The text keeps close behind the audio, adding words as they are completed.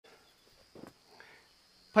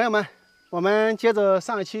朋友们，我们接着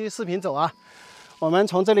上一期视频走啊。我们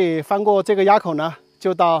从这里翻过这个垭口呢，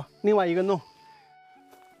就到另外一个弄。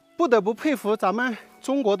不得不佩服咱们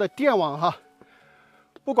中国的电网哈，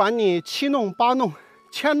不管你7弄8弄、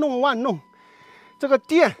1000弄万弄，这个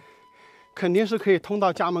电肯定是可以通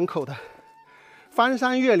到家门口的。翻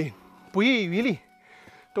山越岭，不遗余力，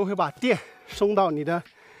都会把电送到你的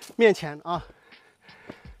面前啊！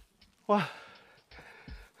哇！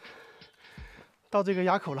到这个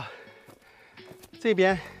垭口了，这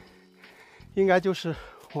边应该就是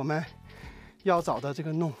我们要找的这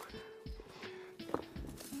个弄。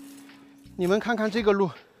你们看看这个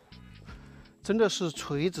路，真的是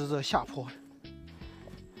垂直着下坡，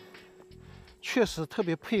确实特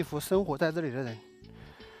别佩服生活在这里的人。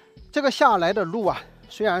这个下来的路啊，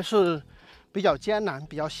虽然是比较艰难、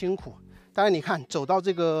比较辛苦，但是你看走到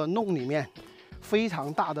这个弄里面，非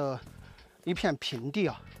常大的一片平地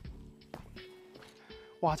啊。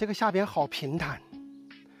哇，这个下边好平坦，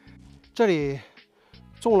这里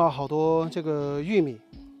种了好多这个玉米，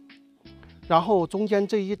然后中间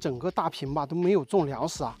这一整个大坪吧都没有种粮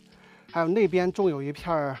食啊，还有那边种有一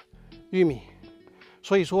片玉米，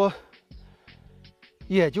所以说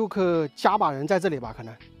也就个家把人在这里吧，可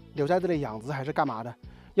能留在这里养殖还是干嘛的，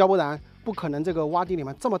要不然不可能这个洼地里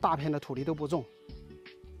面这么大片的土地都不种。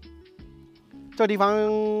这地方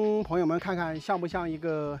朋友们看看像不像一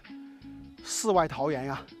个世外桃源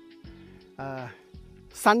呀？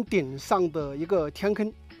山顶上的一个天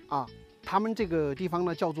坑啊，他们这个地方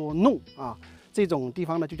呢叫做弄啊，这种地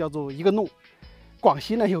方呢就叫做一个弄。广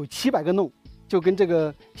西呢有700个弄，就跟这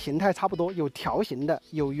个形态差不多，有条形的，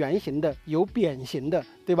有圆形的，有扁形的，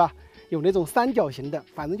对吧？有那种三角形的，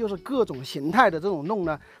反正就是各种形态的这种弄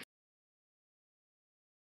呢。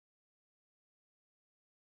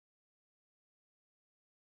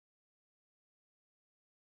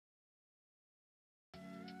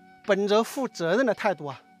本着负责任的态度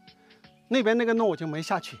啊，那边那个弄我就没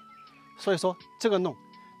下去，所以说这个弄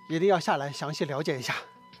一定要下来详细了解一下。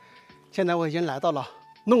现在我已经来到了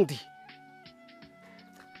弄底，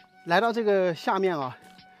来到这个下面啊，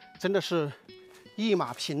真的是一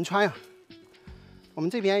马平川啊。我们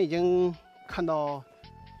这边已经看到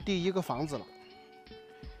第一个房子了，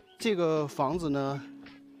这个房子呢，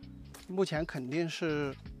目前肯定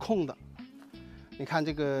是空的。你看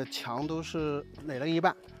这个墙都是垒了一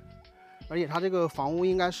半。而且它这个房屋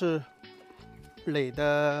应该是垒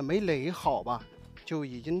的没垒好吧，就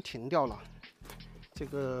已经停掉了。这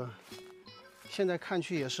个现在看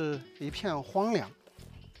去也是一片荒凉。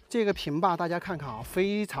这个坪坝大家看看啊，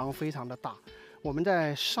非常非常的大。我们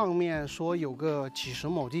在上面说有个几十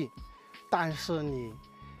亩地，但是你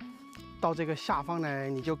到这个下方来，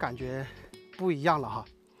你就感觉不一样了哈。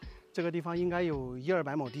这个地方应该有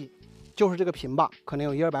100-200亩地，就是这个坪坝可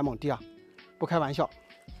能有100-200亩地啊，不开玩笑。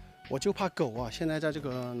我就怕狗啊！现在在这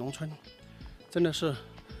个农村，真的是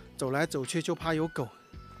走来走去就怕有狗。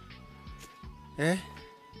哎，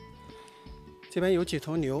这边有几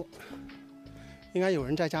头牛，应该有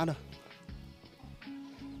人在家的。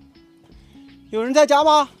有人在家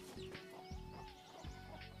吗？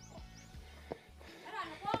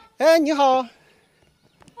哎，你好。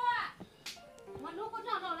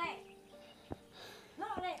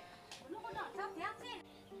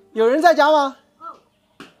有人在家吗？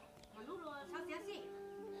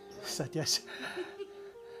是电视。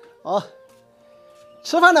哦，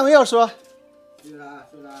吃饭了没有，叔？吃了，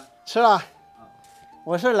吃了。吃了。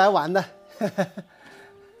我是来玩的。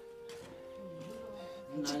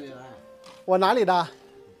你哪里来？我哪里的？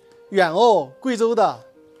远哦，贵州的。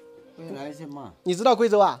贵州来什么？你知道贵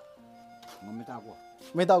州啊？我没到过。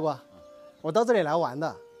没到过。我到这里来玩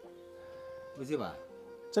的。不是吧？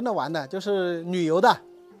真的玩的，就是旅游的。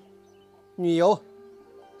旅游。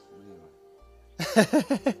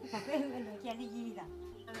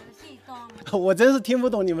我真是听不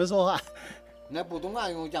懂你们说话。那不懂啊，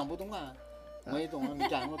我讲不懂啊，我也懂了，你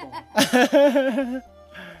讲我懂。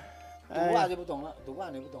读话就不懂了，读话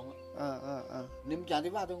你不懂了。你们讲的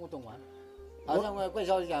话都我懂完。好像我贵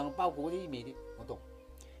州讲包谷的玉米的，我懂。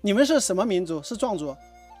你们是什么民族？是壮族？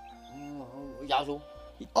瑶族。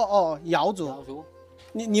哦，瑶族。瑶族。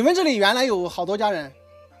你们这里原来有好多家人？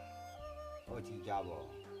我几家不？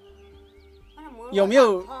有没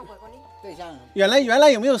有？对象。原来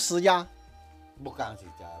有没有10家？不敢10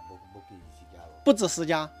家，不比10家。不止10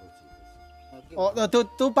家。哦，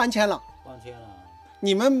都搬迁了。搬迁了。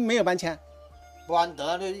你们没有搬迁？搬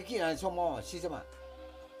得了，一人什么70万？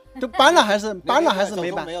都搬了还是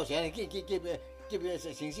没搬？没有钱，给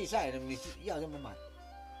形式赛的，你要什么买？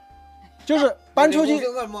就是搬出去。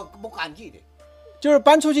不敢记的。就是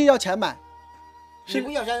搬出去要钱买。你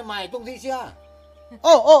不要钱买东西去啊？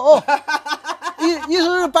哦，意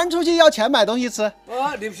思是搬出去要钱买东西吃。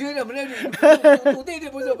你去怎么的？土地的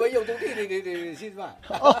不是没有土地的是吧？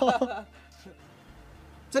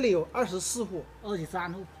这里有24户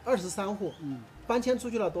，23户，23户。搬迁出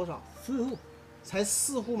去了多少？4户，才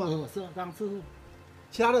4户吗？是刚4户，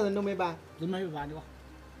其他的人都没搬。都没有搬的。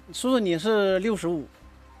叔叔你是65，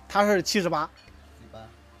他是78。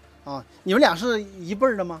你们俩是一辈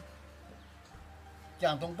儿的吗？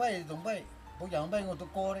讲同辈，不讲辈我都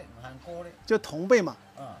哥的，喊哥的。就同辈嘛。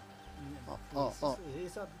也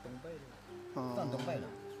算同辈的。算同辈的。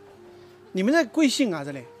你们这贵姓啊？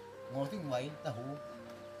这里？我姓韦，在湖，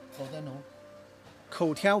口天湖。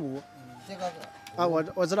口天吴。这个啊，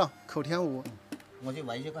我知道口天吴。我就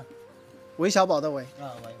韦这个。韦小宝的韦。韦。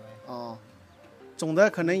哦。总的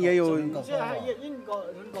可能也有。这还应该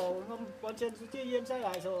我们搬迁出去，现在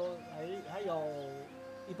来说还有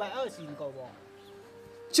120个不？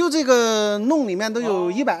就这个弄里面都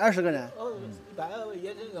有120个人。120，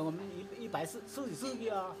也是我们144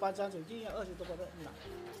个啊，搬迁出去20多个人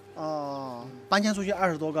了。搬迁出去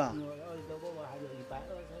20多个。20多个，还有120个。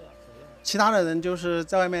其他的人就是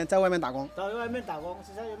在外面打工。在外面打工，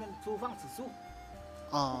是在外面租房子住。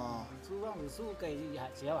租房子住给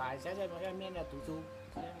小孩在外面的读书，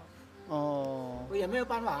这样。我也没有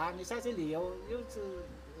办法，你下去旅游又是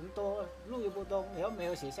人多，路又不通，然后没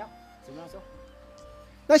有学校，怎么样说？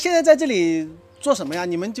那现在在这里做什么呀？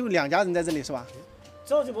你们就2家人在这里是吧？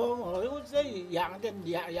做什么？我这里养点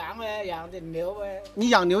羊呗，养点牛呗。你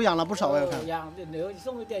养牛养了不少我看。养点牛，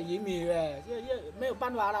送一点玉米呗，也没有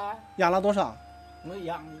办法啦。养了多少？我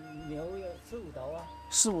养牛有4、5头啊。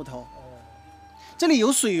4、5头。这里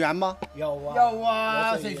有水源吗？有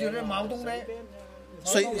啊，水就是毛洞的。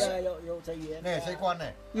水有水源。那水管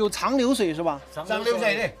的。有长流水是吧？长流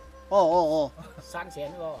水的。山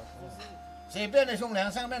泉哦。水边的冲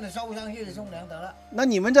凉，上面的收上去的冲凉得了。那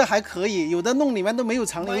你们这还可以，有的弄里面都没有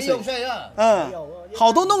长流水。没有水啊。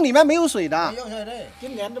好多弄里面没有水的。没有水的。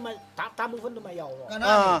今年都没，大部分都没有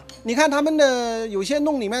了。你看他们的有些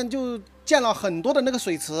弄里面就建了很多的那个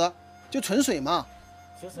水池，就存水嘛。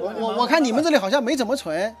我看你们这里好像没怎么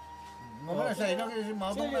存。我们的水那个是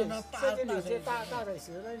毛洞的，那大水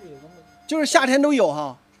池那里。就是夏天都有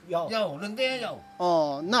哈。有，冷天有。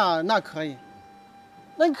那可以。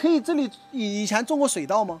那可以，这里以前种过水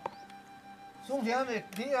稻吗？种田的，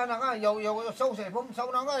底下那个有收水泵，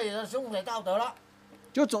收那个也种水稻得了。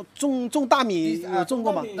就种大米有种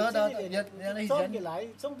过吗？得，种起来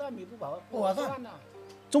种大米不划算呐。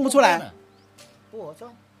种不出来。不划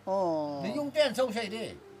算。你用电收水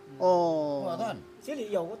的。不划算。这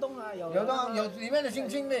里有个洞啊，有里面的星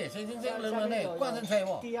星的，水星冷的，灌成水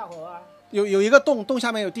地下河啊。有一个洞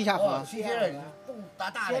下面有地下河。现在洞大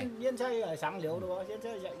的。现在也常流的哦，现在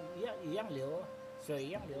一样流，水一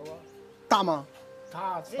样流哦。大吗？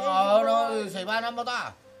大了，水坝那么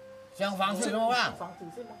大，像房子那么大。房子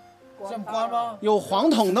是吗？像官吗？有黄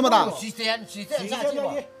桶那么大。洗线下去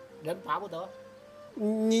吧。人爬不得。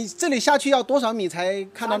你这里下去要多少米才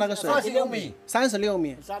看到那个水？36米。36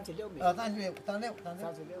米。36米。36。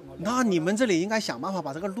那你们这里应该想办法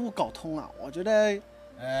把这个路搞通啊！我觉得。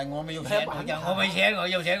我没有钱，我没钱，我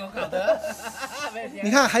有钱我搞得。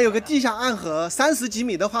你看，还有个地下暗河，30几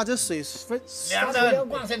米的话，这水凉的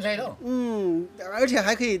灌渗水了。而且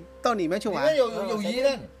还可以到里面去玩。里面有鱼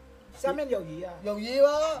的，下面有鱼啊。有鱼吗？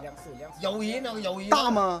有鱼那个有鱼。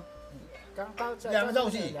大吗？刚到2周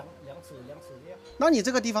期。2尺那你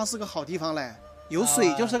这个地方是个好地方嘞，有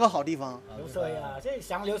水就是个好地方。有水啊，这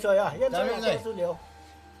想流水啊，现在都是流。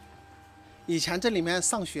以前这里面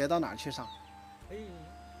上学到哪儿去上？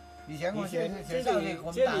以前我学校里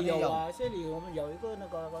有啊，这里我们有一个那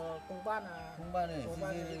个公办啊。公办的。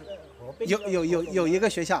有一个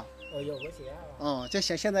学校。有个学校。这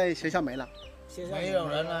现在学校没了。没有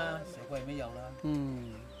人了，水鬼没有了。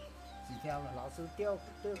洗掉了。老师调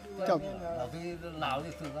老师老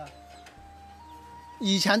的死了。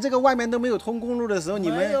以前这个外面都没有通公路的时候，你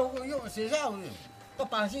们没有学校到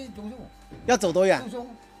巴西读书。要走多远？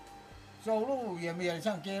走路也没有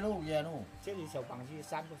像街路沿路。这里小绑去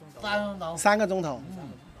3个钟头。3个钟头。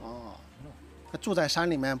住在山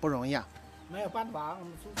里面不容易啊。没有办法，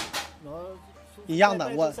我们一样的，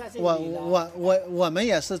我们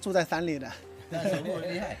也是住在山里的。走路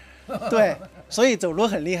很厉害。对，所以走路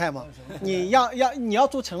很厉害嘛。你要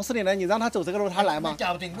住城市里呢，你让他走这个路，他来吗？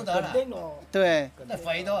脚顶不得了。对。那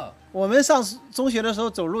肥的。我们上中学的时候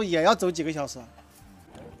走路也要走几个小时。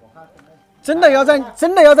真的要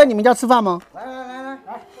在你们家吃饭吗？来。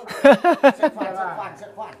吃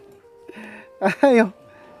饭。哎呦。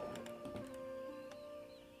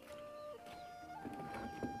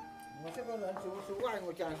我这个人属外，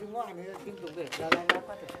我讲实话，你听懂的，来，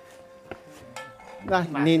快点。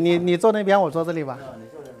那你坐那边，我坐这里吧。你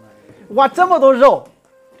坐这里。哇，这么多肉！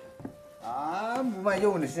啊，不卖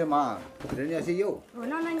肉的是吗？人家是肉。我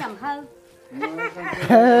那两颗。今天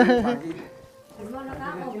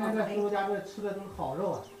在苏家这吃的都是好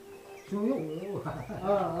肉啊，胸肉，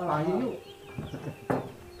马肉。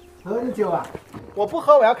喝点酒啊？我不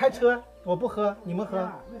喝，我要开车。我不喝，你们喝。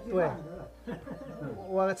对。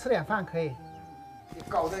我吃点饭可以。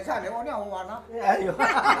搞得像我尿完了。哎呦！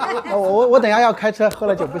我等下要开车，喝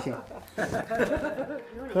了酒不行。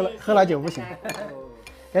喝了酒不行。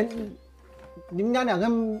哎，你们家两个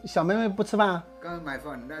小妹妹不吃饭啊？刚买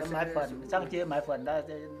粉的。买粉，上街买粉的，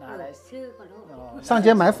拿来。上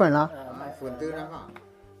街买粉了。买粉的那个。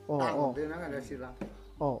哦。粉的那个就是了。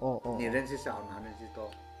哦。女人是少，男人是多。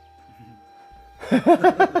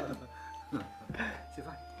吃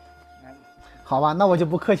饭。好吧，那我就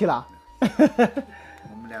不客气了。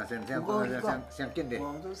我们俩像近的。我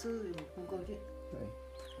们都是不够近。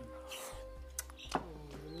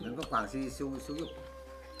能够广西收肉。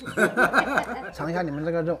尝一下你们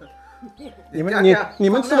这个肉，你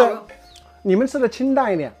们吃的清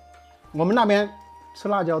淡一点，我们那边吃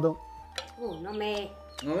辣椒都。哦，那没。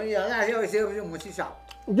我们有辣椒，些我们吃少。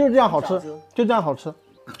就这样好吃，就这样好吃。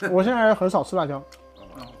我现在很少吃辣椒。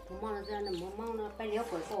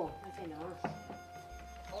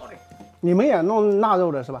你们也弄腊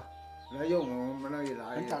肉的是吧？腊肉我们那里来。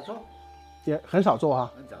很少做。也很少做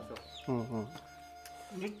哈。很少做。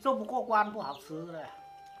你做不过关不好吃的。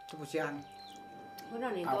这不香。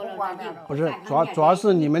不是，主要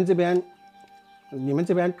是你们这边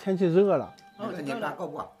天气热了。年八够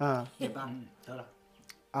不？年八得了。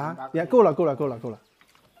啊，也够了。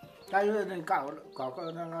但是你搞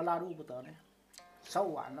个那个腊肉不得呢，烧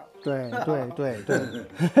完了。对。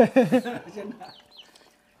真的。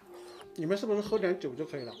你们是不是喝点酒就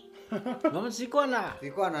可以了？我们习惯了。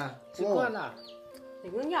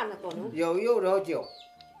有肉有酒，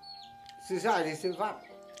吃菜就吃饭。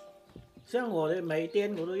像我的每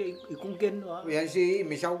天我都1公斤哦。原先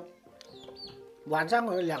没烧。晚上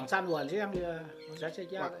我2餐，晚上我才睡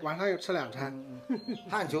觉。晚上有吃2餐。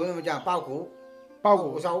汉族人们讲包谷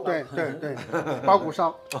烧。对，包谷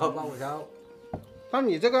烧。包谷烧。但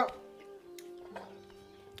你这个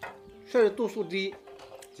确实度数低。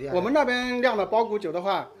我们那边酿的包谷酒的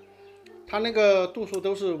话，它那个度数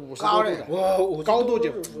都是50多度的。哇，高度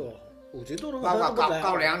酒。 50度都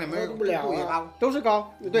高粱你们不了高，都是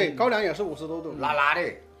高，对，高粱也是50多度，辣的。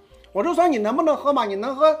我就说你能不能喝嘛？你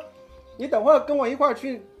能喝，你等会儿跟我一块儿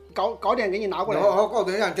去搞点给你拿过来。我搞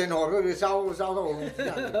点像煎火锅烧到。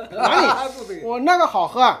哪里？我那个好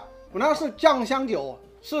喝，我那个是酱香酒，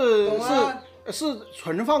是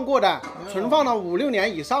存放过的，存放了5、6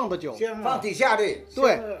年以上的酒，放底下的。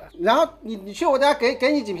对，然后你去我家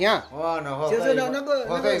给你几瓶。哇，然后就是那个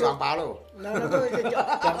我在网吧喽。那个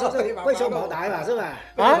讲这个会说茅台嘛，是吧？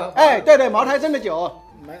啊，哎，对，茅台镇的酒。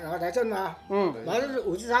茅台镇吗？茅台是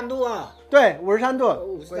53度啊。对，53度。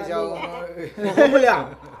53度，我喝不了。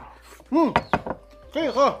可以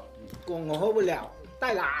喝。我喝不了，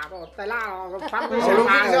带辣了，放不下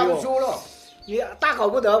辣不出了。你大口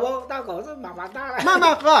不得不，大口是蛮大的。慢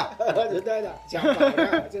慢喝。对的，讲饱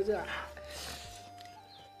了就这样。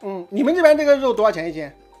你们这边这个肉多少钱一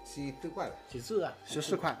斤？14块。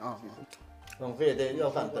14块啊。浪费的要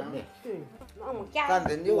3等的。3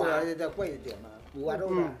等肉啊，再贵一点嘛。5万多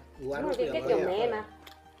嘛，5万多吗？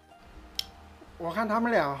我看他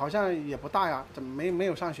们俩好像也不大呀，怎么没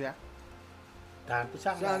有上学？赶不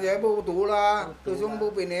上。上学不读了，读书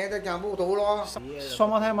不毕业，再讲不读了。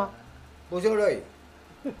双胞胎吗？不是嘞，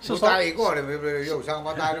是带一个的，没有双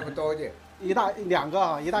胞胎那么多的。2个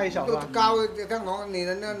啊，一大一小是吧？高，刚好女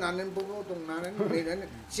人呢，男人不懂，男人女人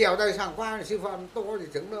小在上班吃饭多就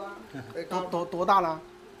成了啊。多大了？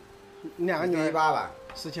你2个女儿？18吧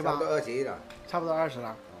，17、18，差不多20了，差不多20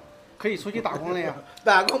了，可以出去打工了呀。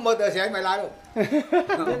打工没得钱没来了，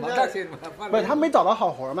不是他没找到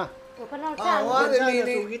好活嘛。我你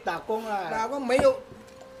属于打工啊。打工没有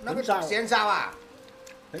那个钱少啊。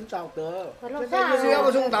很少得，就是要个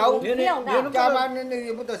钟头，加班你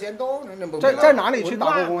也不得钱多，在哪里去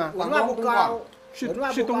打过工啊？文化不高，去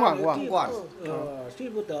东莞过。去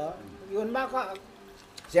不得，文化高。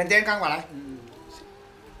前天刚过来。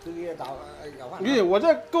我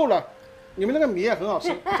这够了，你们那个米也很好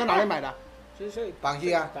吃，在哪里买的？广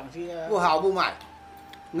西啊。广西啊。不好不买。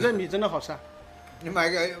你这米真的好吃。你买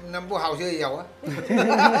个那不好吃也有啊。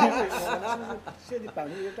现在广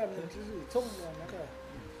西专门就是种的那个。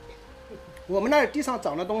我们那地上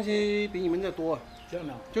长的东西比你们这多，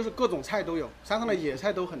就是各种菜都有，山上的野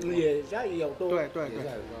菜都很多。野菜也有多。对，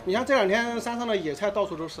你看这2天山上的野菜到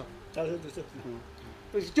处都是。到处都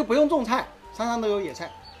是。就不用种菜，山上都有野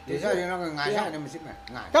菜。野菜那个矮菜你们吃没？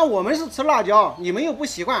但我们是吃辣椒，你们又不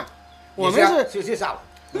习惯。我们是少。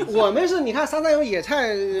我们是，你看山上有野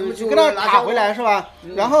菜，就跟它打回来是吧？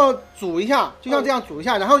然后煮一下，就像这样煮一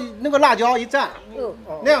下，然后那个辣椒一蘸，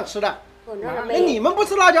那样吃的。那你们不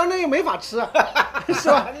吃辣椒，那又没法吃，是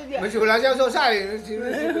吧？没吃辣椒做菜，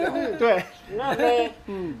对。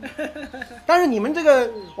但是你们这个，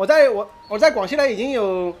我在广西来已经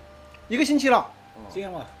有1个星期了。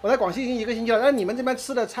我在广西已经1个星期了，但是你们这边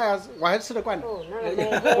吃的菜啊，我还吃得惯的。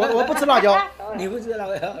我不吃辣椒。你不吃辣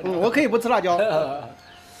椒？我可以不吃辣椒。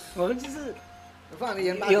我们就是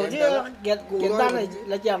有这个简单的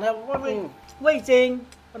来讲呢，味精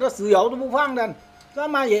或者豉油都不放的，他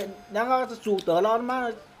妈也然后煮得了，他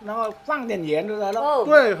妈然后放点盐就得了。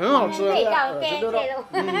对，很好吃。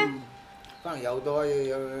放油多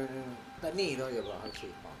有腻多也不好吃。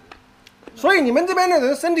所以你们这边的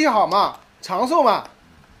人身体好嘛，长寿嘛，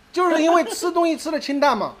就是因为吃东西吃的清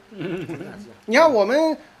淡嘛。你看我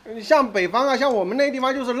们像北方啊，像我们那地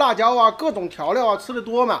方就是辣椒啊，各种调料啊吃的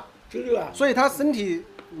多嘛，所以他身体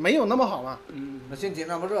没有那么好嘛。那身体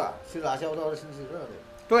那么热，吃辣椒多身体热的。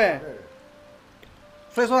对。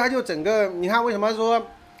所以说他就整个，你看为什么说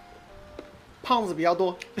胖子比较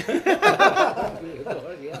多？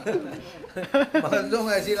中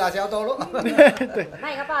爱吃辣椒多了。对，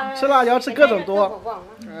吃辣椒吃各种多。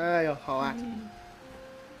哎呦，好啊。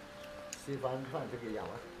吃饭这个样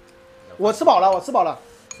啊。我吃饱了，我吃饱了。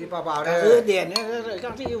吃饱饱的。点呢，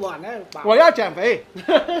像这一碗呢。我要减肥。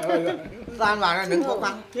3碗能够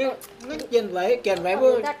吗？那减肥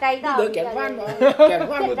不得减饭吗？减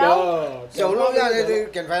饭不得。走路要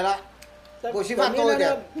减肥了，我吃饭多一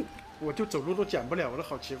点。我就走路都减不了，我都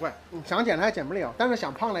好奇怪。想减了还减不了，但是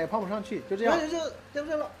想胖了也胖不上去，就这样。就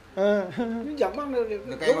是了。你想胖了，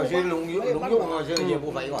你给我吃农药我这也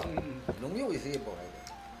不肥嘛，农药也是也不肥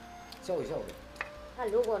的，瘦一瘦的。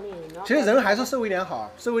其实人还是瘦一点好，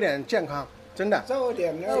瘦一点健康，真的。瘦一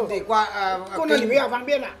点，身体乖过得你比较方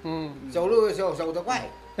便了。走路走得快，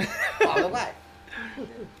跑得快。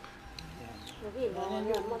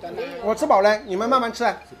我吃饱了，你们慢慢吃。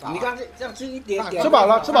你看这样吃一点点。吃饱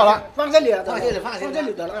了，吃饱了。放这里了，放这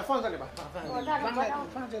里得了，放这里吧。放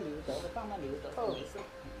这里得了，放那里得了。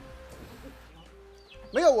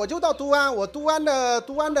没有，我就到都安，我都安的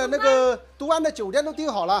酒店都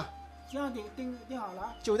订好了。这样订好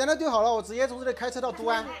了。酒店都订好了，我直接从这里开车到都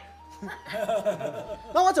安。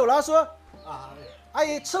那我走了，说。阿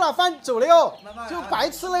姨吃了饭走了哟，就白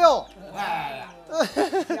吃了哟。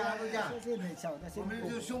我们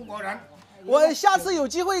就是中国人。我下次有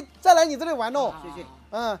机会再来你这里玩哦。谢谢。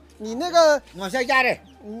你那个我在家的。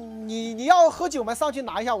你要喝酒吗？上去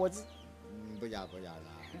拿一下我。不要了。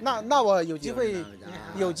那我有机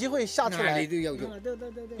会下次来。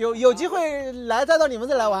有机会来再到你们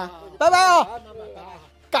这来玩。拜拜哦。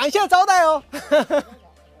感谢招待哦。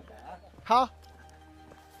好。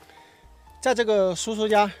在这个叔叔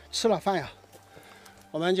家吃了饭呀，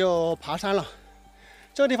我们就爬山了。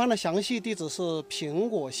这个地方的详细地址是苹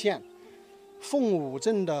果县凤舞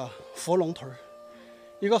镇的佛龙屯，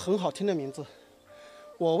一个很好听的名字。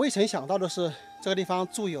我未曾想到的是，这个地方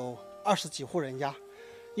住有20几户人家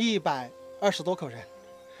，120多口人。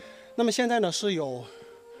那么现在呢，是有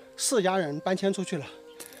4家人搬迁出去了，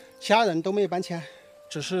其他人都没有搬迁，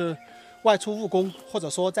只是外出务工，或者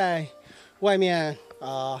说在外面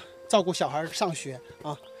照顾小孩上学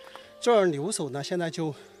啊。这儿留守呢，现在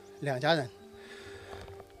就2家人。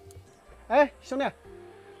哎，兄弟，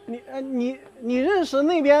你认识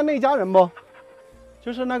那边那家人不？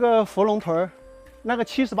就是那个佛龙屯那个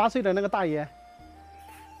78岁的那个大爷，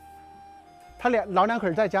他老两口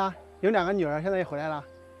在家，有2个女儿，现在也回来了。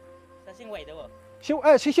是姓韦的不？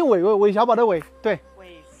姓韦，韦小宝的韦，对。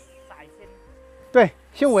韦赛先。对，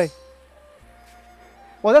姓韦。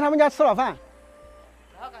我在他们家吃了饭。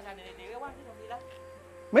然后刚才你又忘记东西了？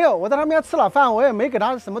没有，我在他们家吃了饭，我也没给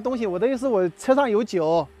他什么东西。我的意思，我车上有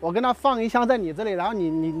酒，我跟他放一箱在你这里，然后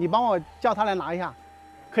你帮我叫他来拿一下，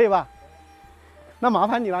可以吧？那麻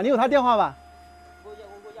烦你了，你有他电话吧？我有，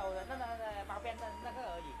那旁边的那个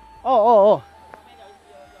而已。哦。旁边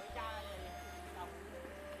有一家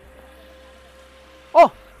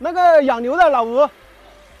哦，那个养牛的老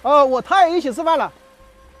吴，他也一起吃饭了。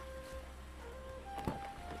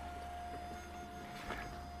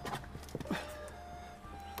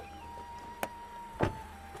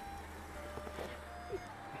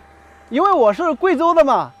因为我是贵州的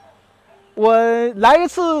嘛，我来一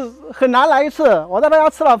次很难来一次，我在他家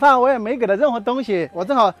吃了饭，我也没给他任何东西，我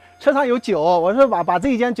正好车上有酒，我是把这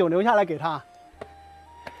一间酒留下来给他。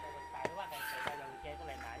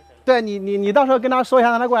对你到时候跟他说一下，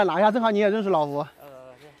让他过来拿一下，正好你也认识老吴。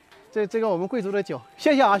这个我们贵族的酒，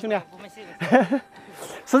谢谢啊，兄弟。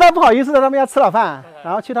实在不好意思，在他们家吃了饭，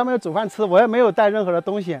然后去他们家煮饭吃，我也没有带任何的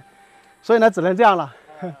东西，所以呢，只能这样了。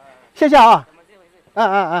谢谢啊。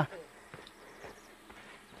嗯。